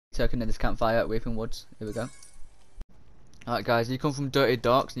token in this campfire at Weeping Woods. Here we go. Alright guys, you come from Dirty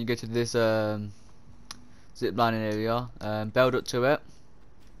Docks and you go to this zip lining area, build up to it,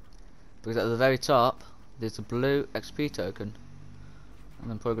 because at the very top there's a blue XP token,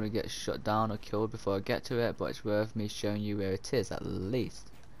 and I'm probably going to get shut down or killed before I get to it, but it's worth me showing you where it is at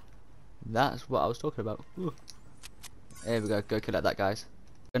least. That's what I was talking about. Ooh. Here we go, go collect that guys.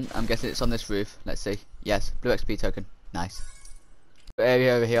 I'm guessing it's on this roof, let's see. Yes, blue XP token, nice.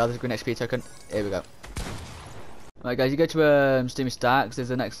 Area over here, there's a green XP token, here we go. Right guys, you go to Steamy Stacks, there's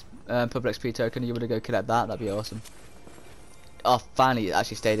the next purple XP token, you want to go collect that, that'd be awesome. Oh, finally it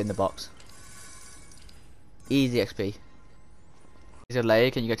actually stayed in the box. Easy XP. There's a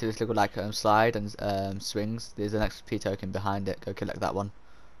lake and you go to this little like slide and swings, there's an XP token behind it, go collect that one.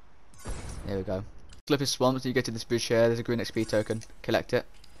 There we go. Slippery Swamps, you go to this bush here, there's a green XP token, collect it.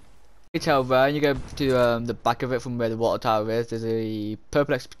 You tell there, and you go to the back of it from where the water tower is, there's a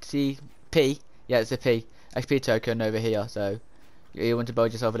purple XP, yeah it's a P, XP token over here, so you want to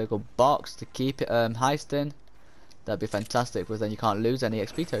build yourself a little box to keep it heisting. That'd be fantastic, because then you can't lose any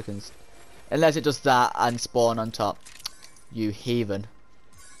XP tokens. Unless it does that and spawn on top. You heathen.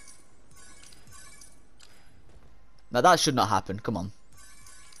 Now that should not happen, come on.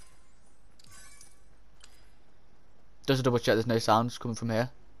 Just to double check there's no sounds coming from here.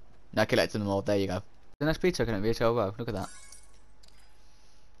 Now collecting them all, there you go. There's an XP token at VTL Row, look at that.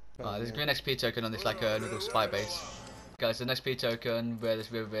 There's a green XP token on this like little spy base. Guys, the next XP token where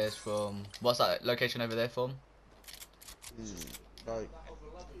this river is from. What's that location over there from? Like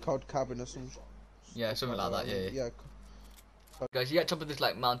Cod Cabin or something. Yeah, something like that, yeah. Guys, you get top of this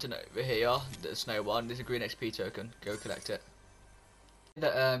like mountain over here, the snow one, there's a green XP token, go collect it.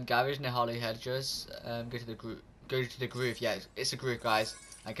 The garage near Holly Hedges, go to the groove, yeah, it's a groove guys,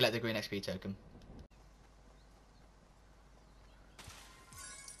 and collect the green XP token.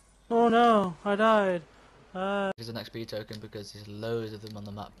 Oh no, I died. There's an XP token because there's loads of them on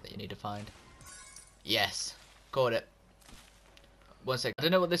the map that you need to find. Yes, caught it. One sec, I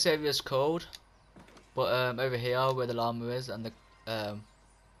don't know what this area is called, but over here where the llama is and the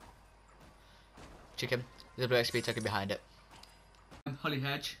chicken, there's a blue XP token behind it. Holly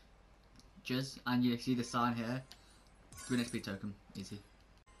Hedge, and you see the sign here, green XP token, easy.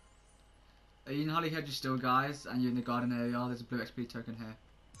 Are you in Holly Hedge still guys, and you're in the garden area, there's a blue XP token here.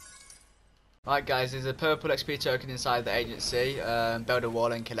 Right guys, there's a purple XP token inside the agency, build a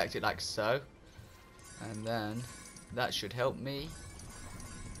wall and collect it like so. And then, that should help me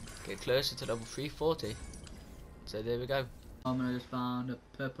get closer to level 340. So there we go. I just found a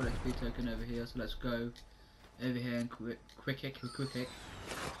purple XP token over here, so let's go over here and quick kick, so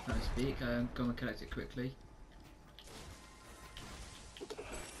to speak, go and collect it quickly.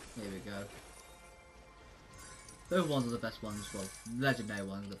 Here we go. Both ones are the best ones, well, legendary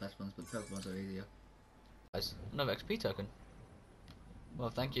ones are the best ones, but purple ones are easier. Guys, another XP token. Well,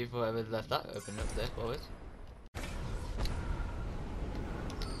 thank you for whoever left that open up there for us.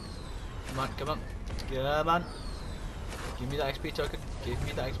 Come on, come on. Come on. Give me that XP token. Give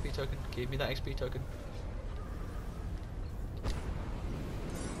me that XP token. Give me that XP token.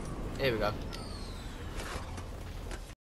 Here we go.